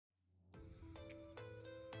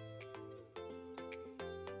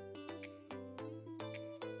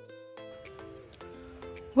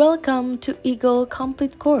Welcome to Eagle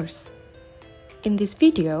Complete Course. In this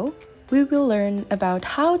video, we will learn about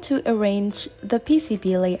how to arrange the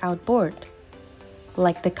PCB layout board,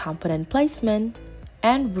 like the component placement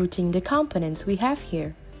and routing the components we have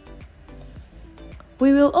here.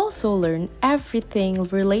 We will also learn everything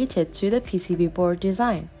related to the PCB board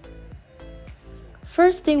design.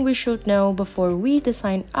 First thing we should know before we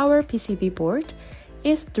design our PCB board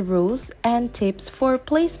is the rules and tips for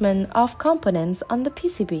placement of components on the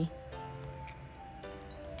PCB.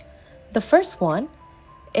 The first one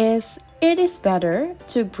is it is better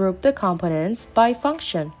to group the components by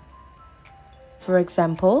function. For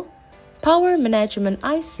example, power management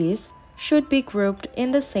ICs should be grouped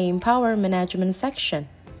in the same power management section.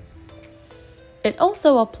 It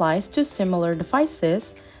also applies to similar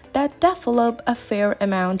devices that develop a fair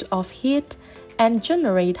amount of heat and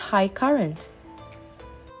generate high current.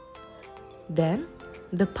 Then,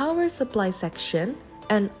 the power supply section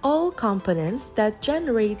and all components that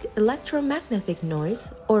generate electromagnetic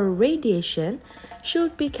noise or radiation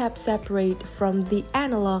should be kept separate from the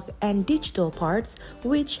analog and digital parts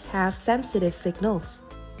which have sensitive signals.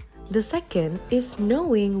 The second is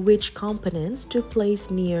knowing which components to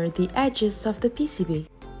place near the edges of the PCB.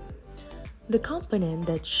 The component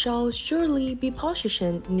that shall surely be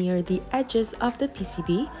positioned near the edges of the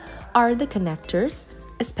PCB are the connectors,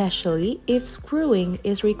 especially if screwing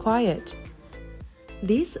is required.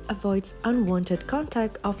 This avoids unwanted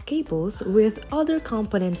contact of cables with other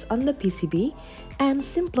components on the PCB and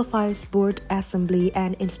simplifies board assembly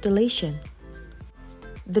and installation.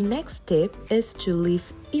 The next tip is to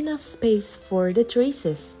leave enough space for the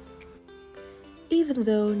traces. Even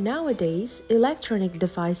though nowadays electronic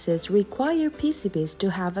devices require PCBs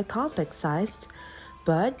to have a compact size,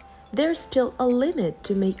 but there's still a limit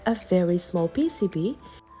to make a very small PCB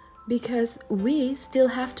because we still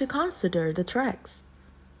have to consider the tracks.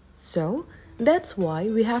 So, that's why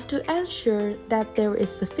we have to ensure that there is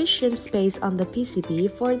sufficient space on the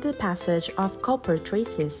PCB for the passage of copper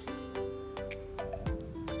traces.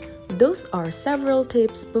 Those are several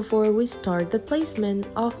tips before we start the placement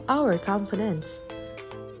of our components.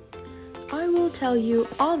 I will tell you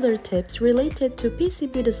other tips related to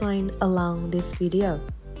PCB design along this video.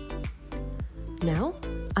 Now,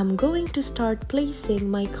 I'm going to start placing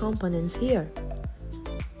my components here.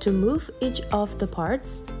 To move each of the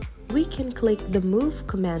parts, we can click the Move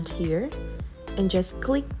command here and just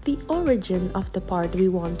click the origin of the part we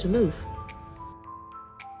want to move.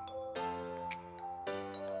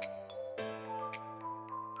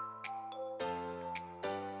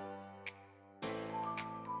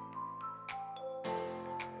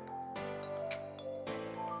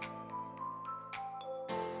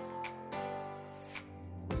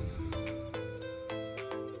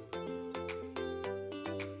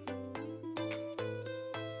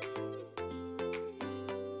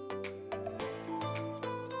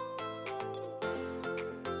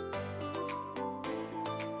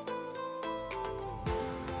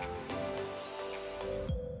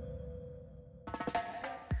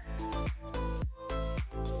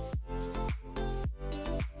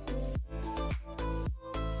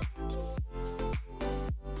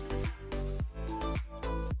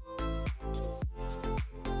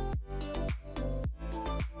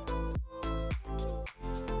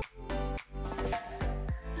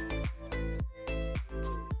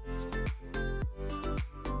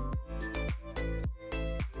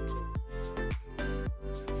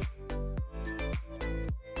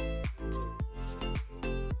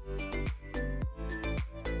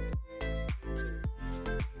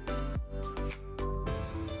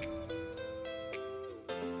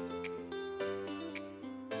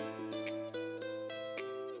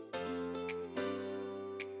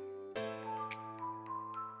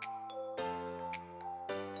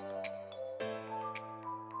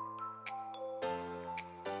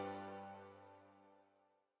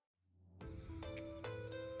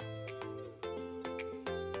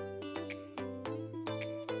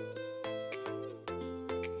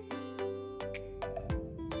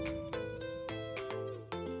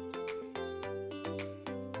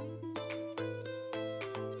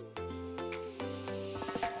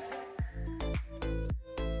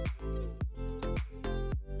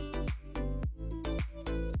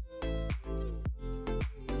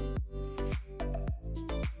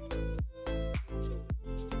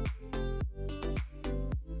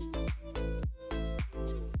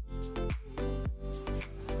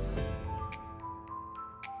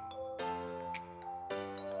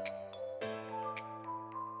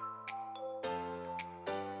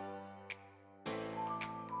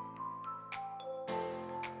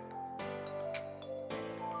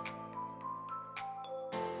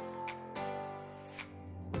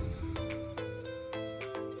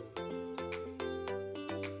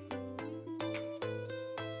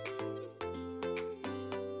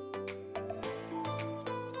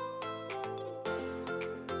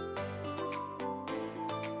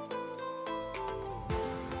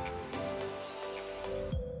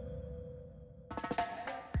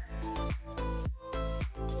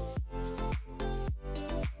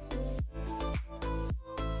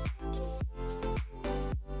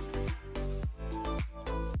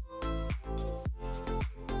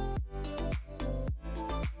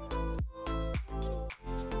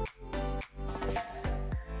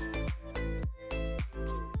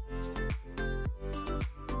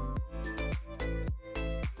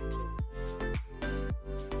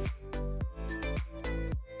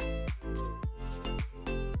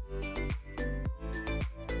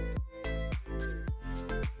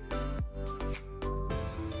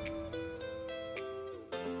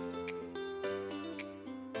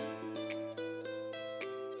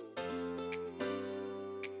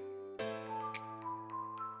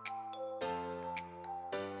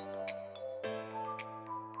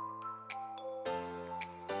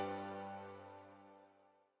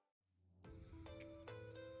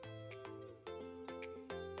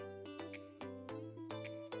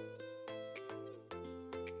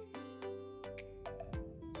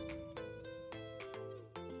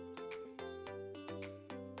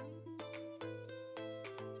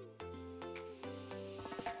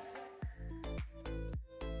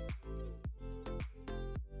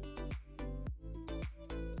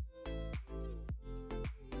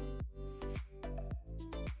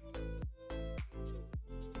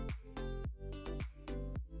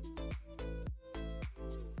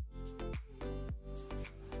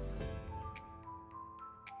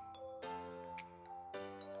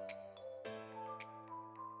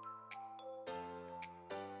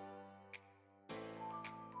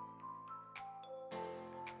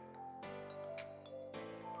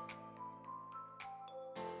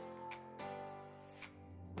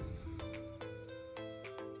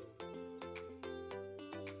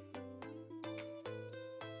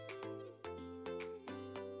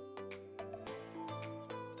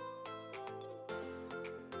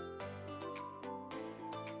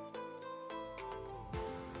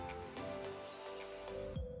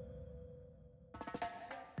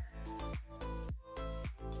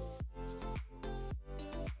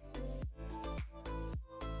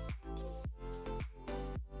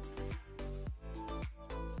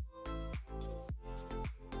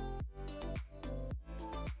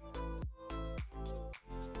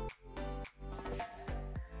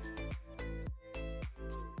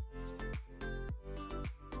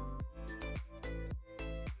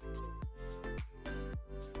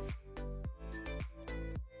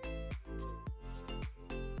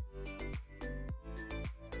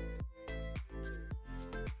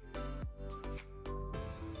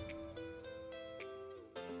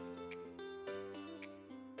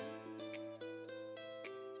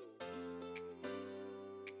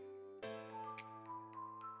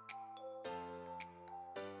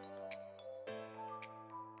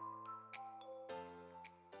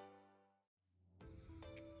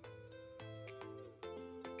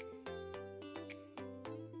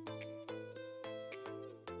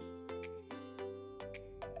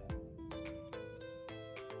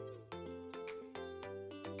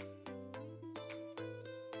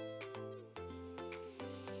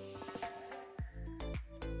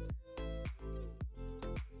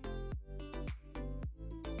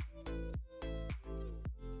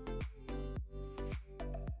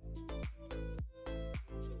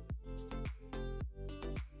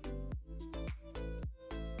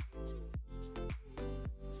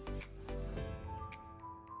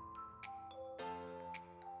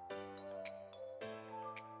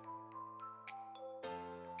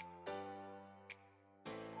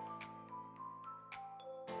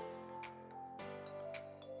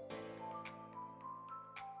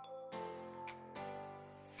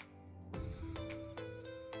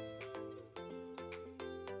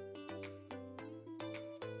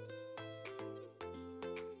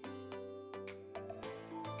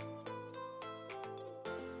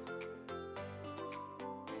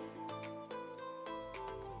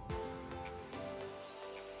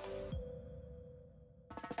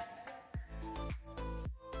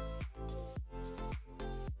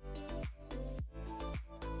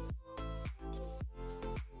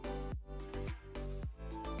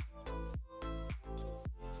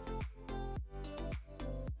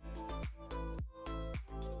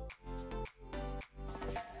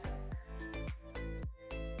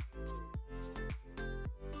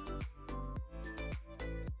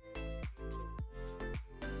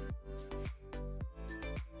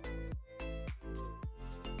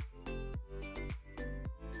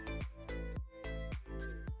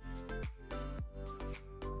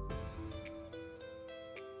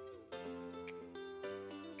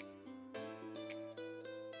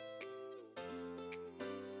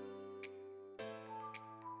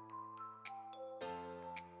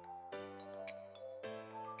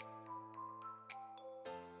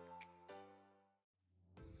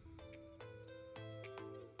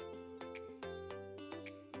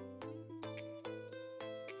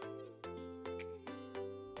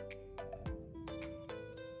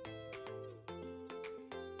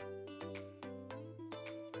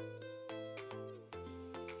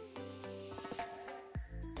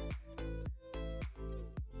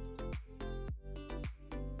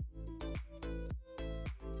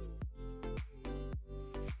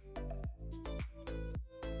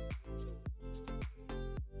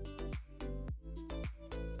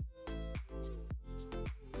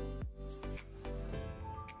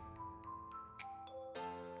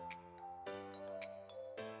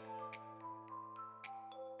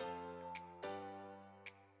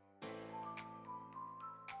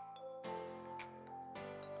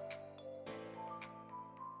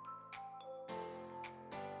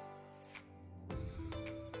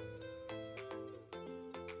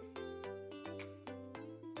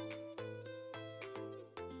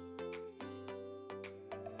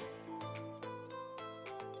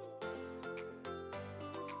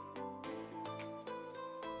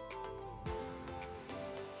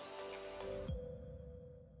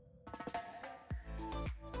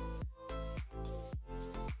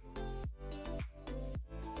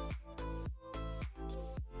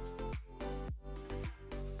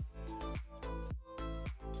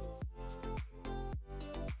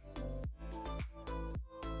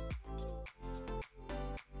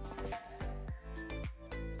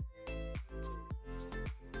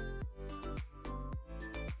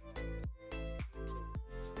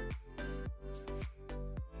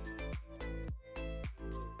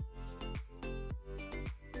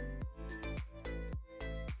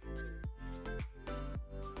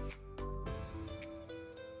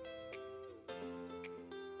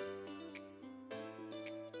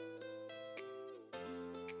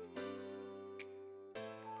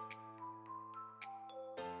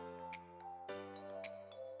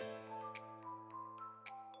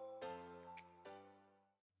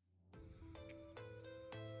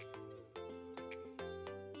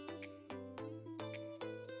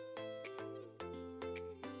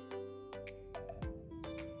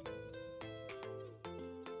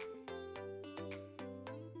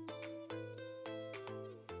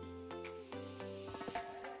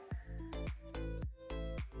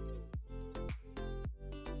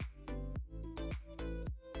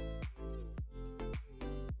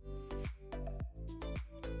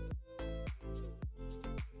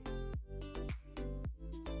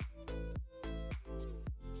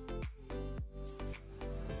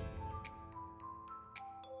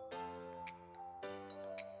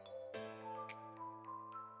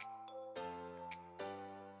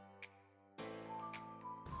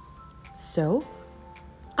 So,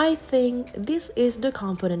 I think this is the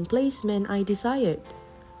component placement I desired.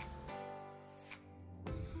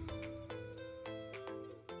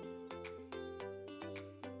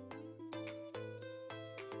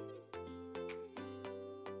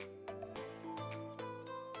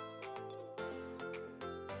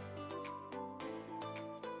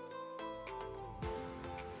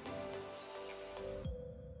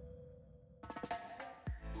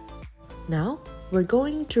 Now, we're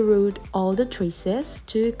going to route all the traces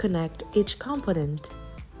to connect each component.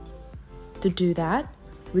 To do that,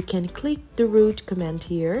 we can click the route command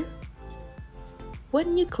here.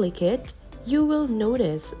 When you click it, you will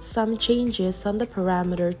notice some changes on the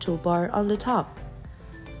parameter toolbar on the top.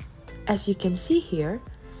 As you can see here,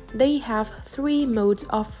 they have 3 modes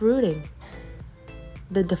of routing.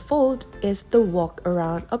 The default is the walk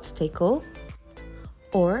around obstacle,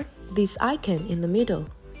 or this icon in the middle.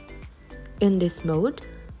 In this mode,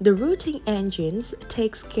 the routing engines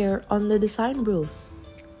takes care on the design rules.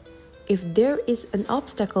 If there is an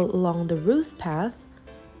obstacle along the route path,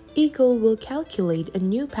 Eagle will calculate a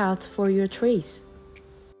new path for your trace.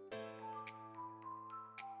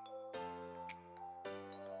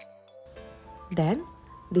 Then,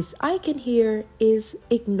 this icon here is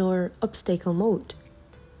Ignore Obstacle mode.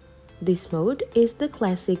 This mode is the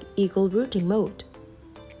classic Eagle routing mode.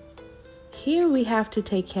 Here we have to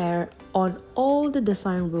take care on all the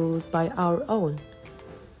design rules by our own.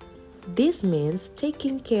 This means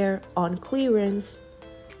taking care on clearance,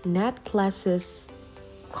 net classes,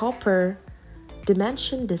 copper,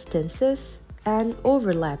 dimension distances, and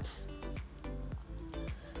overlaps.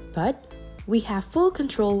 But we have full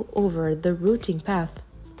control over the routing path.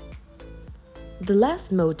 The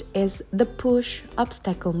last mode is the Push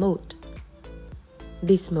Obstacle mode.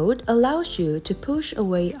 This mode allows you to push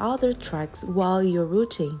away other tracks while you're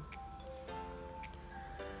routing.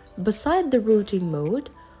 Beside the routing mode,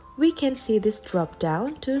 we can see this drop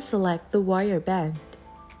down to select the wire band.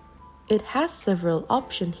 It has several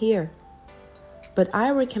options here, but I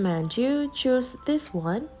recommend you choose this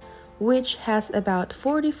one, which has about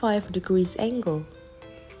 45 degrees angle.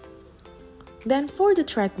 Then for the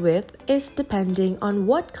track width is depending on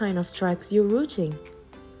what kind of tracks you're routing.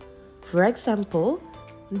 For example,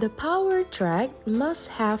 the power track must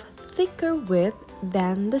have thicker width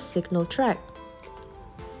than the signal track.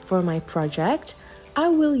 For my project, I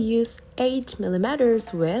will use 8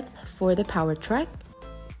 mm width for the power track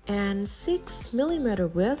and 6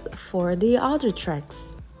 mm width for the other tracks.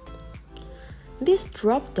 This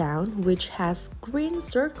drop-down, which has green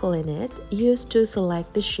circle in it, used to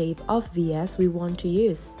select the shape of vias we want to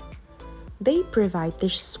use. They provide the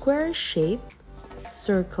square shape,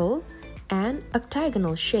 circle, and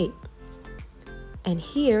octagonal shape. And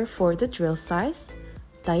here for the drill size,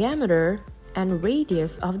 diameter, and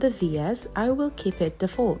radius of the vias, I will keep it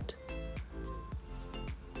default.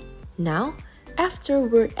 Now, after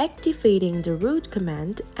we're activating the route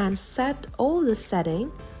command and set all the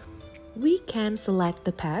settings, we can select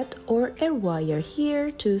the pad or air wire here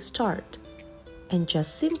to start, and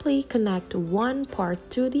just simply connect one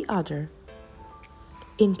part to the other.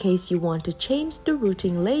 In case you want to change the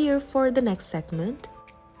routing layer for the next segment,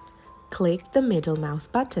 click the middle mouse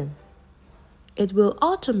button. It will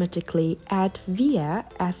automatically add via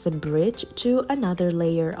as a bridge to another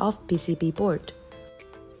layer of PCB board.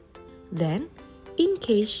 Then, in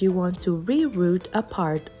case you want to reroute a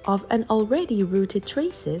part of an already routed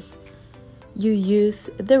traces, you use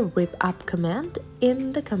the rip up command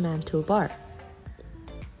in the command toolbar.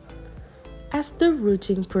 As the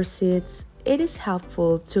routing proceeds, it is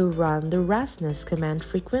helpful to run the rasness command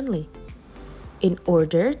frequently in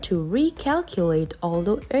order to recalculate all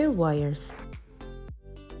the air wires.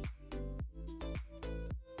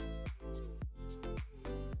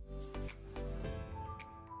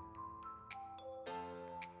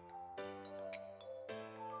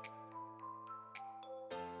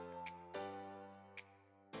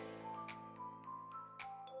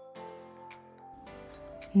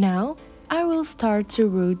 Now, I will start to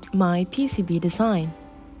route my PCB design.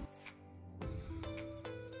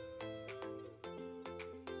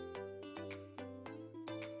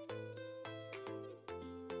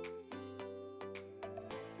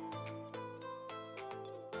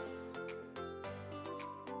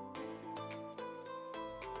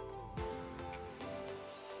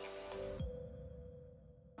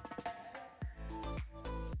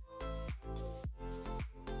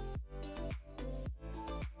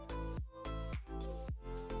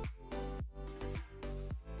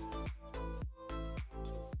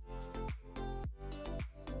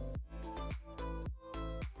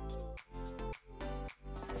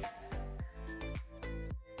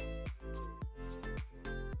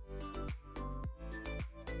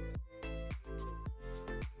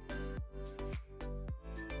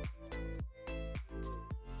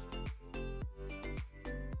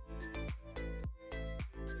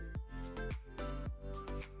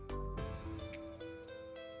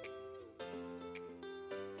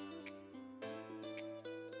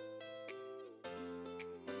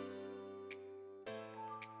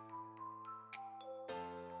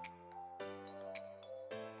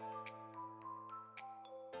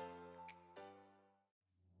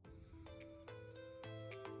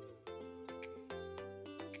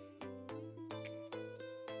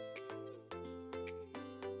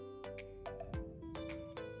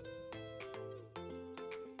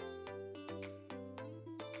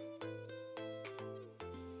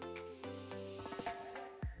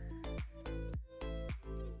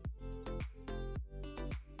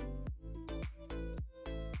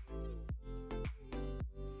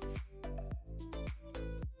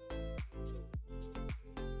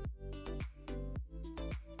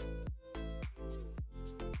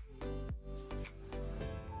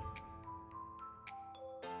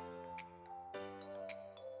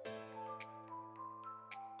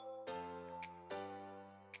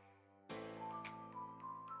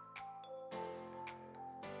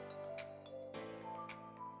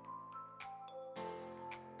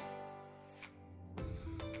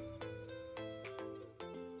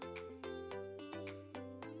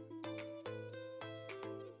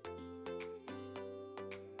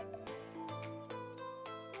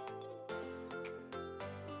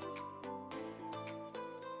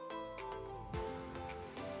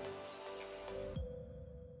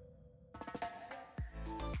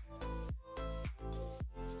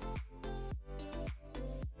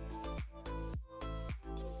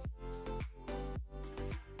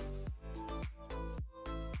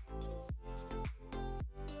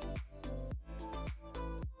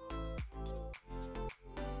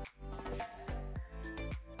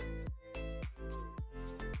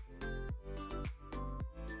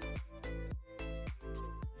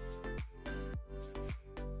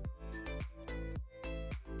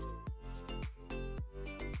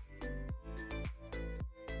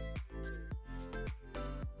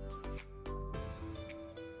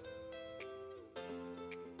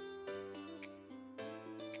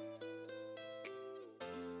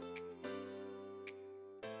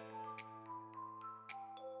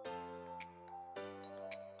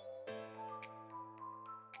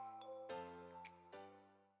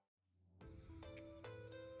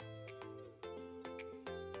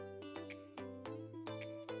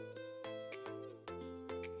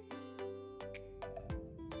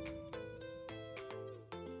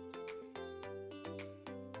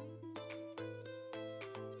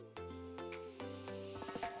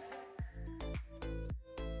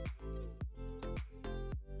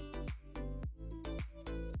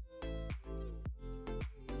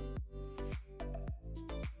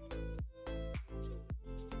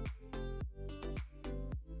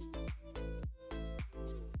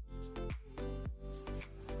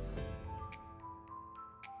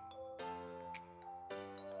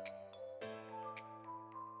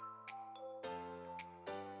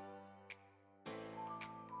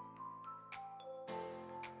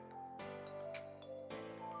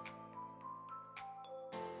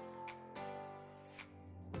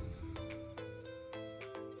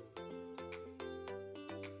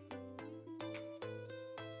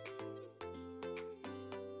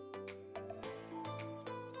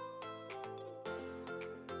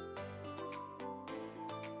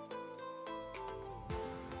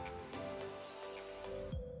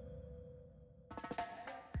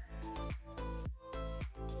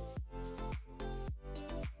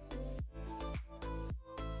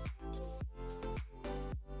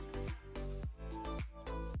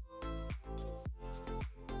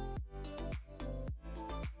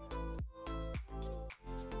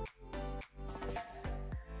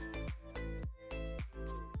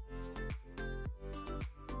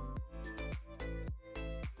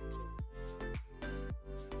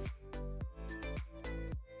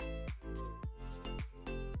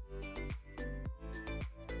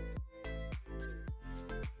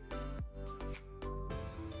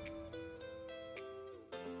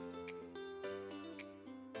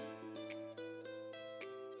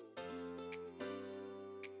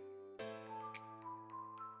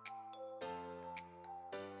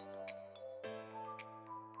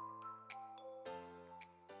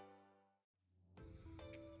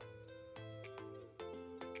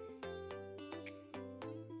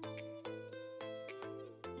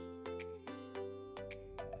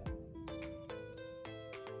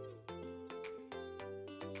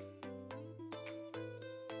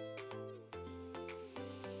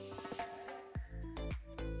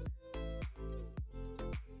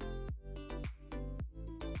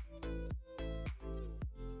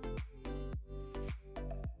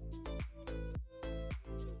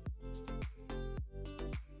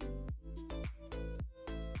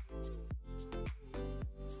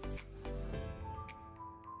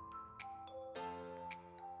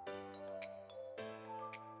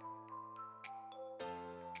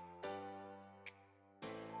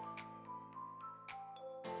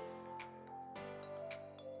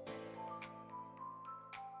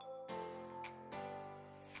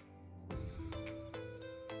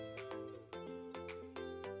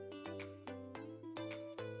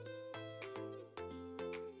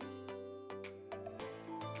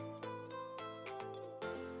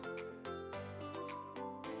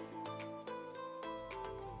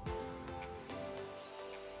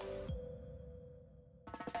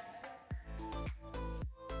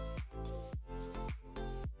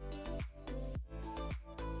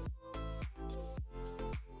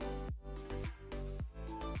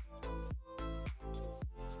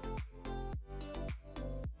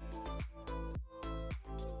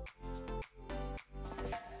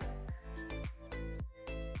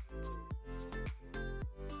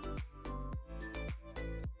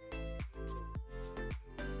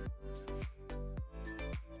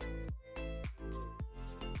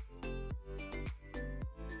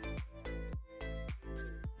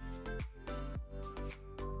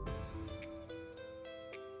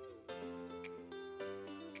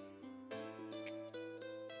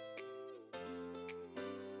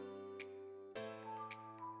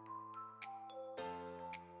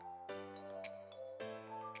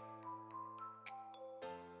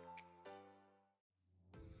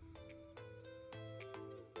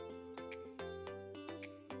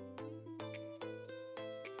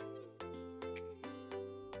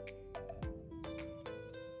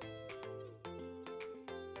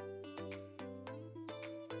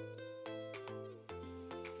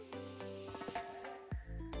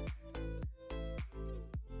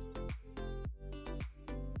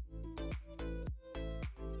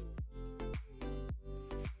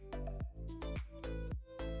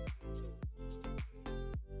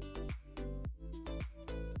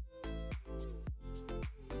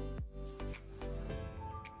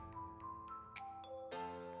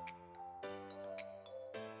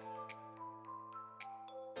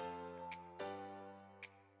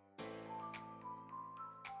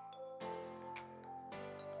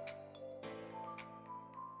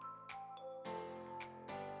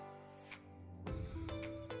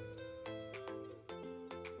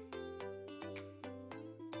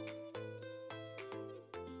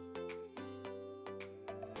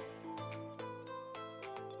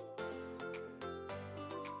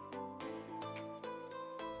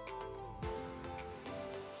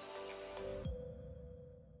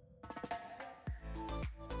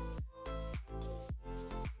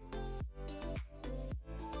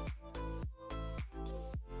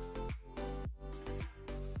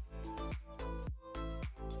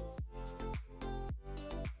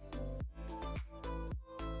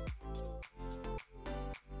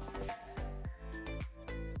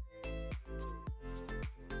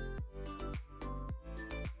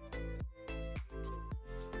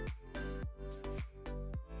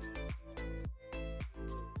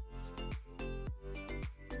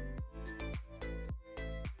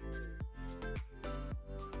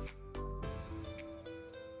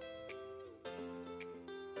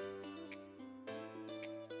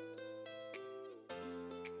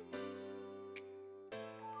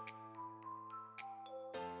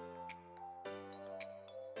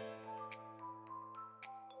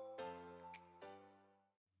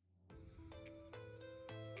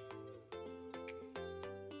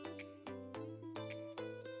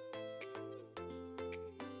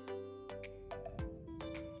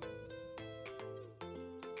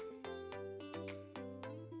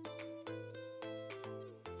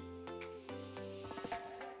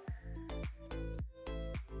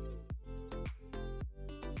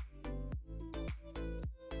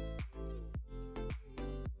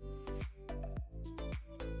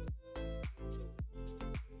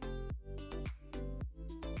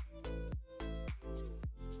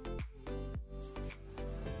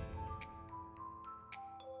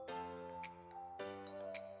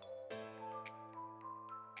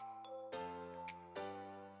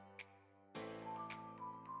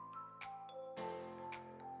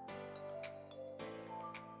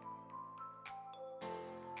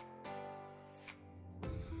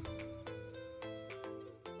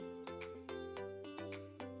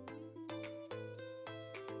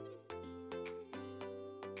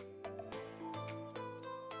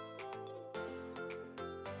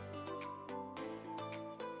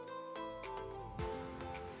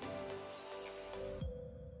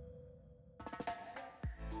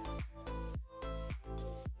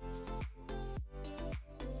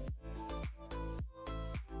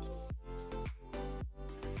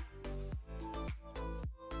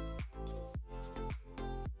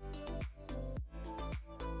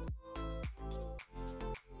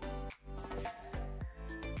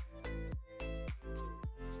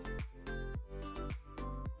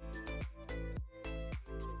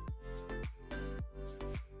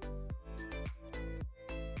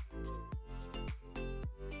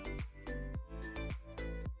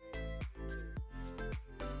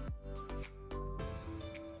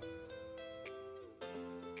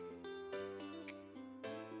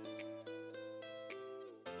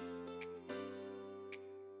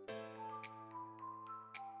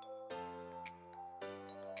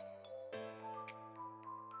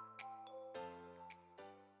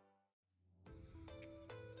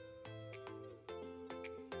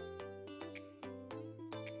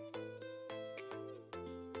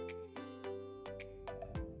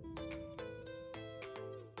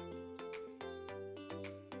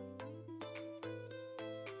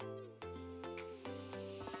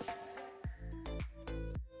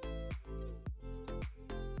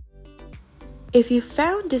 If you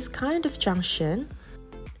found this kind of junction,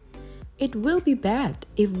 it will be bad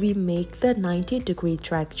if we make the 90-degree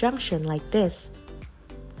track junction like this.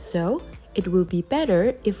 So, it will be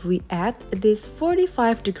better if we add this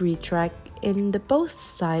 45-degree track in the both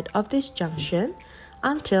sides of this junction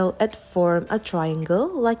until it forms a triangle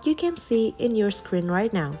like you can see in your screen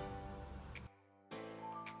right now.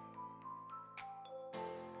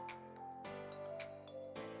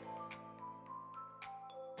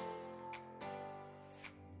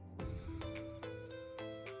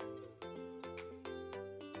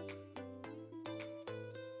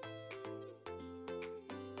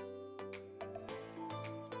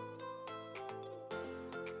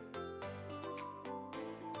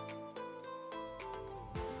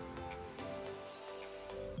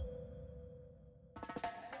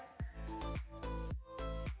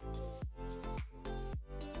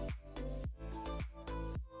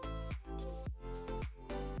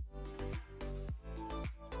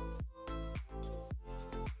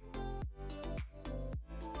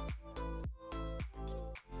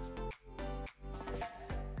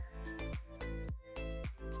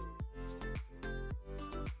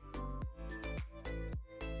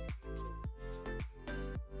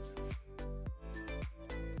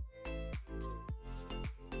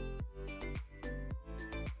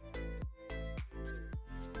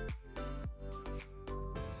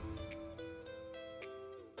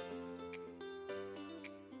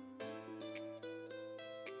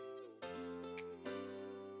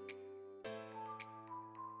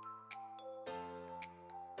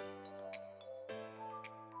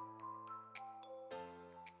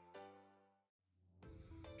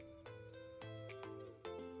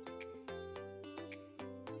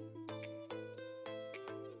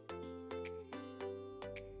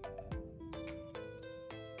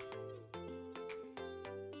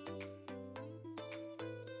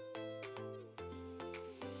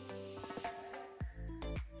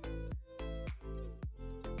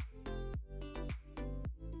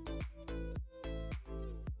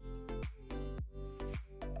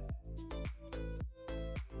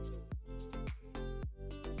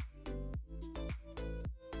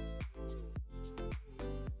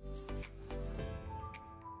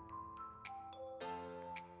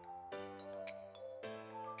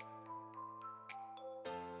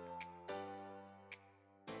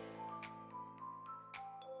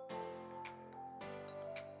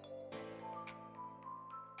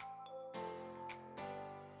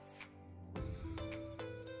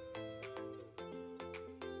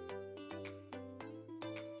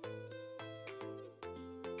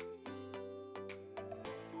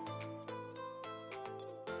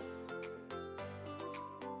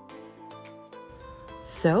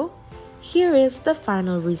 So, here is the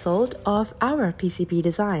final result of our PCB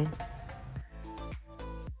design.